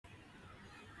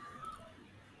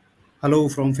Hello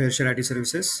from Fairshare IT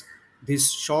Services.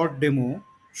 This short demo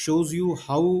shows you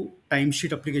how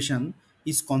timesheet application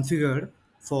is configured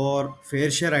for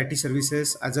Fairshare IT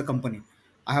Services as a company.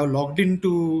 I have logged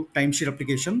into timesheet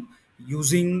application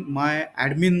using my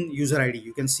admin user ID.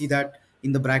 You can see that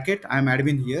in the bracket, I am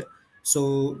admin here.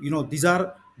 So, these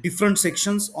are different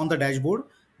sections on the dashboard.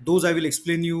 Those I will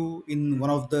explain you in one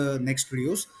of the next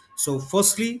videos. So,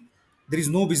 firstly, there is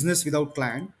no business without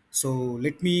client. So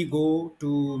let me go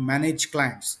to manage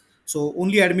clients. So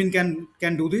only admin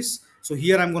can do this. So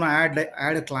here I'm going to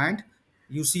add a client.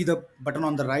 You see the button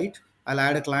on the right. I'll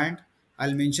add a client.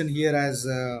 I'll mention here as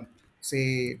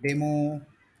say demo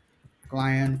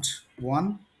client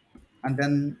one, and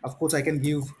then of course I can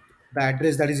give the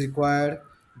address that is required,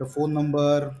 the phone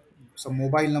number, some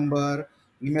mobile number,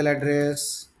 email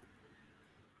address,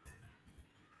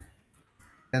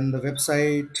 then the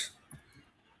website.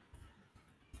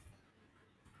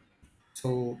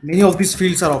 So many of these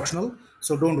fields are optional.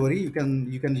 So don't worry, you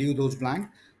can leave those blank.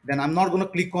 Then I'm not going to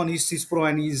click on is CISPRO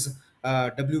and is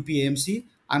WPAMC.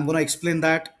 I'm going to explain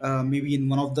that maybe in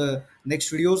one of the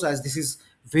next videos, as this is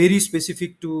very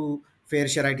specific to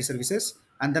Fairshare IT services.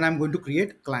 And then I'm going to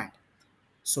create client.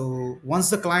 So once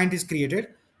the client is created,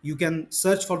 you can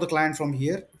search for the client from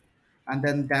here, and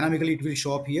then dynamically it will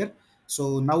show up here.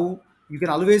 So now you can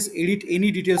always edit any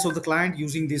details of the client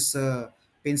using this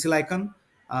pencil icon.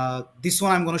 This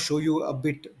one I'm going to show you a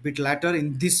bit later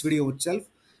in this video itself.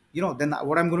 Then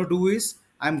what I'm going to do is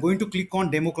I'm going to click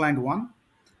on demo client one.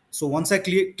 So once I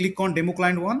click on demo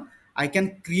client one, I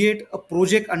can create a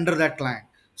project under that client.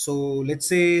 So let's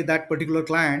say that particular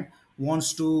client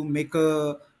wants to make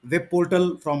a web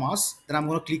portal from us. Then I'm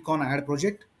going to click on add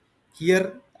project.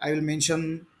 Here I will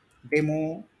mention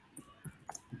demo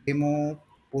demo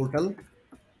portal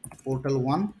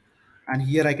one, and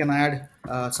here I can add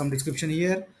some description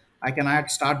here. I can add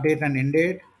start date and end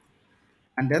date,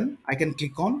 and then I can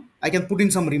put in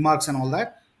some remarks and all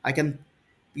that. I can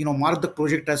mark the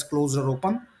project as closed or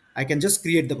open. I can just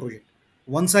create the project.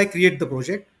 Once I create the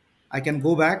project, I can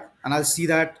go back and I'll see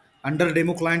that under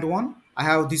demo client one I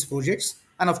have these projects,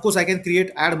 and of course I can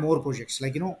add more projects,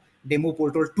 like demo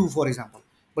portal 2 for example.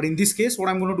 But in this case what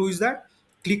I'm going to do is that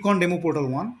click on demo portal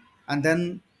 1, and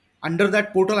then under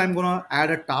that portal I'm going to add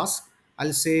a task.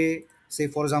 I'll say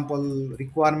for example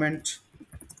requirement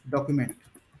document.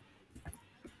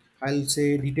 I'll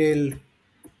say detailed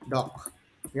doc.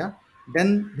 Yeah.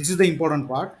 Then this is the important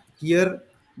part. Here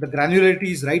the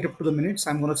granularity is right up to the minutes.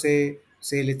 I'm going to say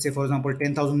let's say for example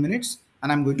 10,000 minutes,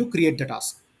 and I'm going to create the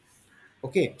task.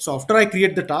 Okay. So after I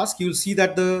create the task, you'll see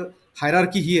that the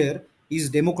hierarchy here is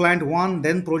demo client one,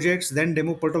 then projects, then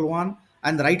demo portal one,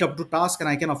 and right up to task. And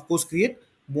I can of course create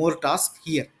more tasks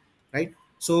here, right?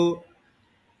 So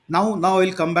now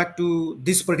I'll come back to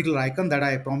this particular icon that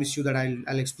I promised you that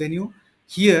I'll explain you.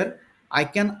 Here I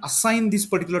can assign this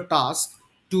particular task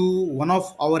to one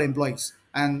of our employees,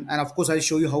 and of course I'll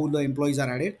show you how the employees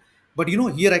are added. But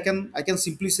here I can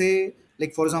simply say,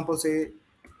 like for example, say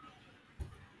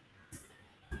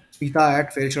Smita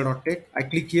at fairshare.tech. I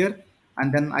click here,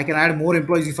 and then I can add more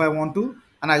employees if I want to,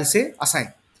 and I'll say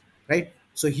assign, right?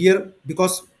 So here,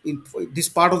 because in this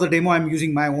part of the demo, I'm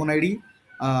using my own ID.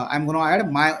 I'm going to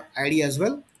add my ID as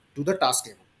well to the task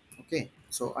table. Okay.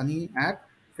 So Ani at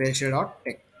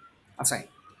fairshare.tech, assign.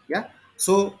 Yeah.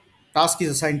 So task is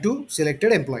assigned to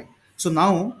selected employee. So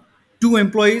now two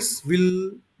employees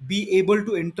will be able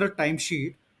to enter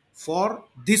timesheet for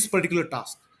this particular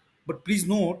task. But please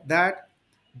note that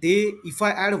if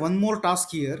I add one more task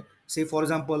here, say for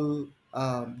example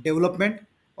development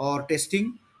or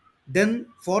testing, then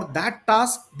for that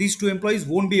task these two employees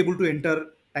won't be able to enter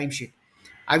timesheet.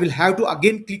 I will have to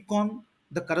again click on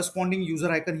the corresponding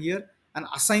user icon here and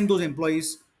assign those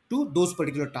employees to those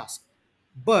particular tasks.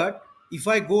 But if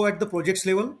I go at the projects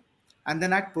level, and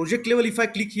then at project level, if I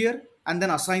click here and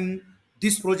then assign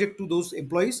this project to those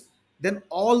employees, then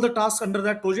all the tasks under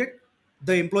that project,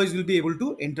 the employees will be able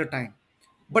to enter time.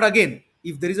 But again,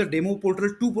 if there is a demo portal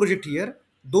 2 project here,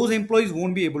 those employees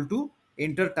won't be able to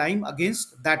enter time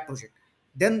against that project.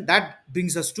 Then that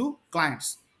brings us to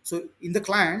clients. So in the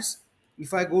clients,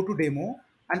 if I go to demo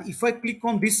and if I click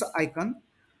on this icon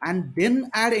and then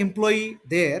add employee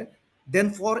there, then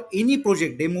for any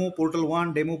project, demo portal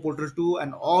 1, demo portal 2,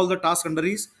 and all the task under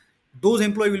is, those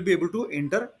employee will be able to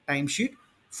enter timesheet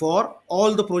for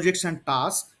all the projects and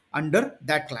tasks under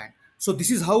that client. So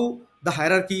this is how the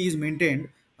hierarchy is maintained,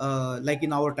 like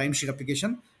in our timesheet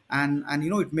application, and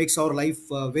it makes our life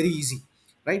very easy,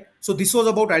 right? So this was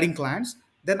about adding clients.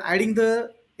 Then adding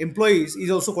the employees is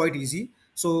also quite easy.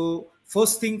 So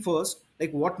first thing first,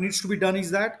 like what needs to be done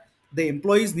is that the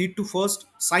employees need to first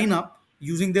sign up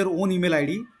using their own email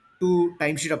id to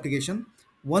timesheet application.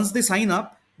 Once they sign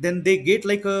up, then they get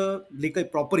like a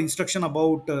proper instruction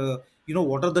about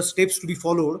what are the steps to be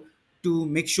followed to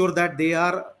make sure that they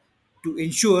are, to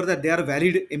ensure that they are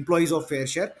valid employees of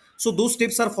fairshare. So those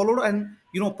steps are followed, and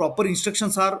proper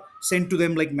instructions are sent to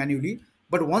them like manually.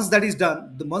 But once that is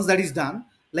done,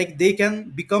 like they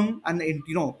can become an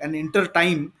enter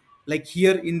time like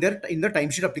here in their in the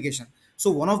timesheet application. So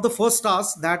one of the first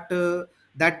tasks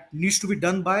that needs to be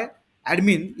done by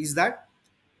admin is that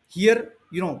here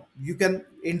you can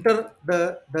enter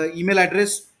the email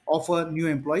address of a new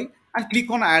employee and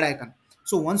click on add icon.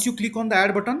 So once you click on the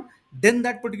add button, then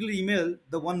that particular email,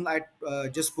 the one I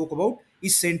just spoke about,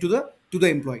 is sent to the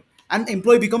employee, and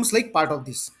employee becomes like part of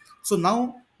this. So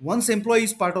now once employee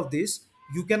is part of this,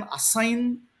 you can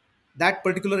assign that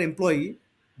particular employee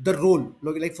the role.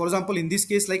 Like for example, in this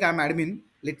case, like I'm admin,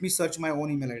 let me search my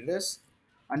own email address,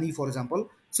 Ani, for example.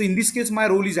 So in this case, my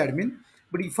role is admin.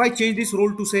 But if I change this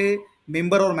role to say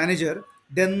member or manager,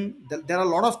 then there are a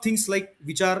lot of things like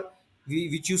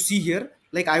which you see here,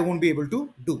 like I won't be able to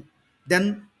do.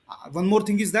 Then one more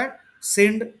thing is that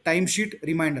send timesheet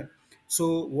reminder.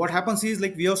 So what happens is,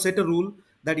 like, we have set a rule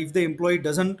that if the employee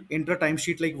doesn't enter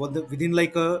timesheet like within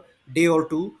like a day or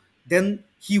two, then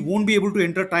he won't be able to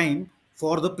enter time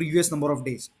for the previous number of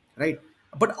days, right?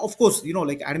 But of course,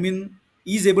 like admin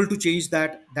is able to change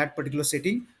that particular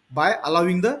setting by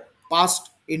allowing the past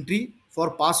entry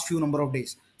for past few number of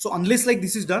days. So unless like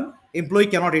this is done, employee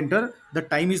cannot enter, the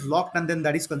time is locked, and then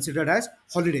that is considered as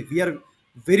holiday. We are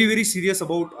very very serious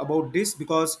about this,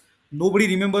 because nobody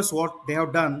remembers what they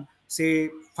have done say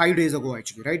 5 days ago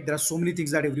actually, right? There are so many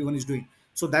things that everyone is doing.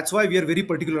 So that's why we are very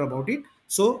particular about it.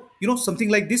 So something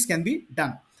like this can be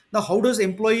done. Now how does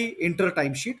employee enter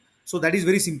timesheet? So that is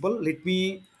very simple. Let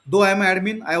me, though I am an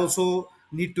admin, I also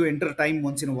need to enter time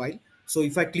once in a while. So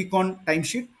if I click on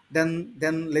timesheet, then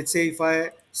let's say if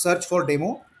I search for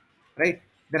demo, right?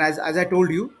 Then as I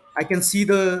told you, I can see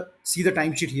the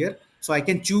timesheet here. So I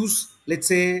can choose, let's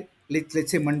say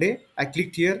Monday. I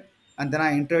clicked here, and then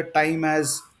I entered time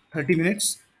as 30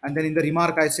 minutes, and then in the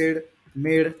remark I said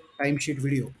made timesheet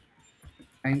video,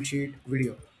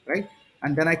 right?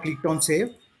 And then I clicked on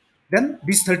save. Then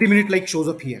this 30-minute like shows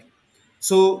up here.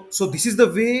 So this is the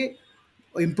way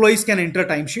employees can enter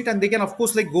timesheet, and they can of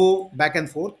course like go back and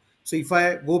forth. So if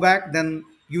I go back, then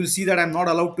you will see that I'm not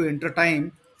allowed to enter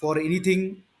time for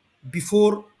anything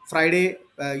before Friday,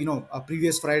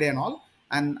 previous Friday and all.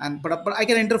 And but I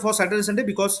can enter for Saturday, Sunday,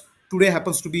 because today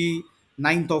happens to be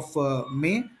 9th of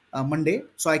May, Monday.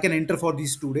 So I can enter for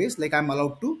these 2 days. Like I'm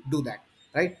allowed to do that,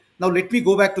 right? Now let me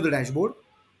go back to the dashboard.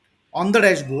 On the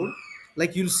dashboard,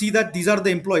 like you'll see that these are the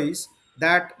employees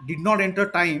that did not enter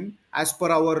time as per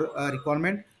our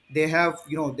requirement. They have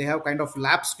kind of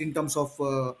lapsed in terms of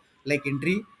like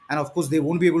entry, and of course they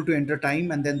won't be able to enter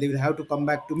time, and then they will have to come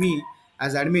back to me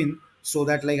as admin, so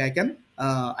that like I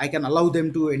can allow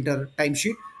them to enter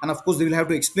timesheet. And of course they will have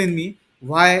to explain me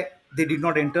why they did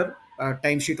not enter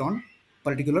timesheet on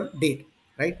particular date,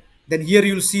 right? Then here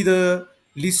you'll see the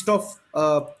list of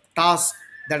tasks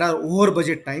that are over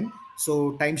budget time.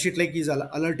 So timesheet like is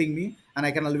alerting me, and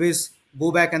I can always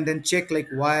go back and then check like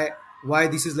why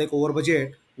this is like over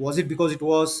budget. Was it because it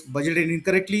was budgeted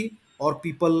incorrectly, or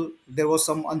people, there was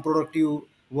some unproductive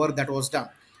work that was done?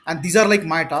 And these are like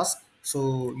my tasks.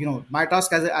 So my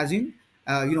task as in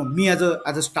me as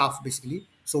a staff basically.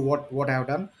 So what I have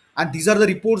done, and these are the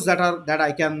reports that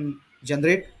I can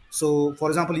generate. So for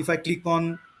example, if I click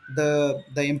on the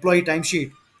employee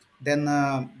timesheet, then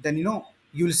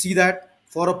you will see that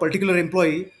for a particular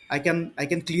employee, I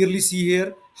can clearly see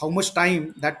here how much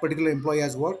time that particular employee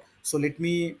has worked. So let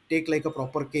me take like a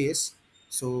proper case.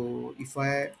 So if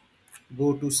I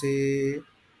go to say,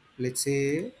 let's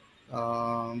say,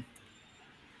 um,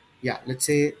 yeah, let's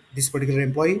say this particular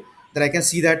employee, that I can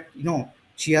see that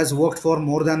she has worked for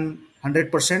more than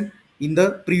 100% in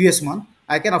the previous month.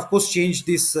 I can of course change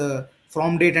this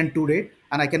from date and to date,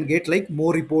 and I can get like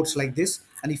more reports like this.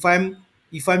 And if I'm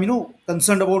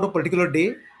concerned about a particular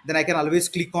day, then I can always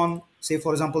click on, say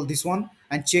for example, this one,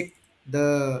 and check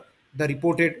the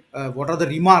reported what are the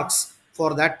remarks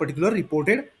for that particular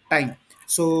reported time.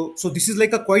 So this is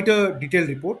like a quite a detailed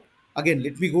report. Again,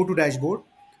 let me go to dashboard,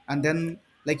 and then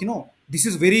this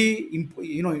is very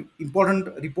important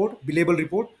report, billable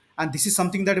report, and this is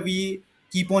something that we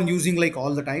keep on using like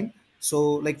all the time.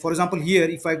 So like for example, here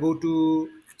if I go to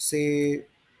say,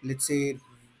 let's say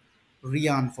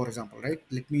Rian, for example, right?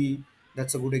 Let me,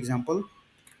 that's a good example.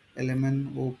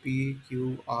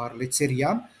 LMNOPQR, let's say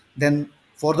Rian. Then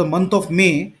for the month of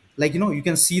May, like you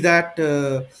can see that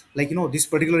this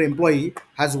particular employee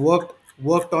has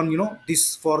worked on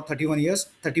this for 31 years,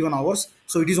 31 hours.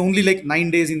 So it is only like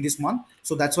 9 days in this month,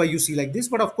 so that's why you see like this.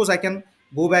 But of course I can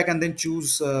go back and then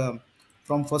choose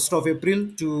from 1st of April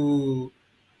to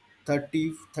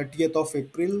 30th of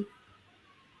April,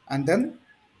 and then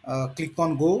click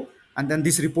on go, and then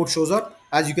this report shows up.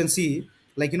 As you can see,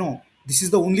 this is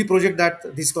the only project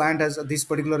that this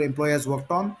particular employee has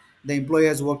worked on. The employee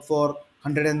has worked for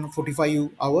 145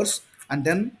 hours, and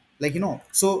then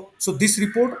so this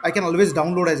report I can always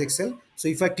download as Excel. So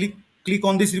if I click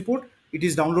on this report, it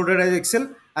is downloaded as Excel,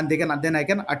 and then I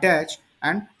can attach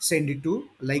and send it to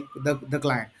like the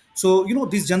client. So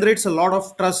this generates a lot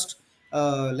of trust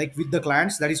with the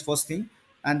clients. That is first thing.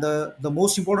 And the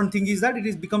most important thing is that it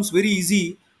is becomes very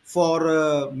easy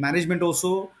for management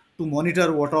also to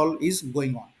monitor what all is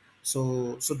going on.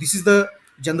 So this is the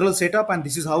general setup, and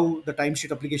this is how the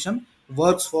timesheet application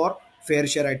works for fair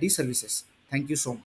share IT services. Thank you so much.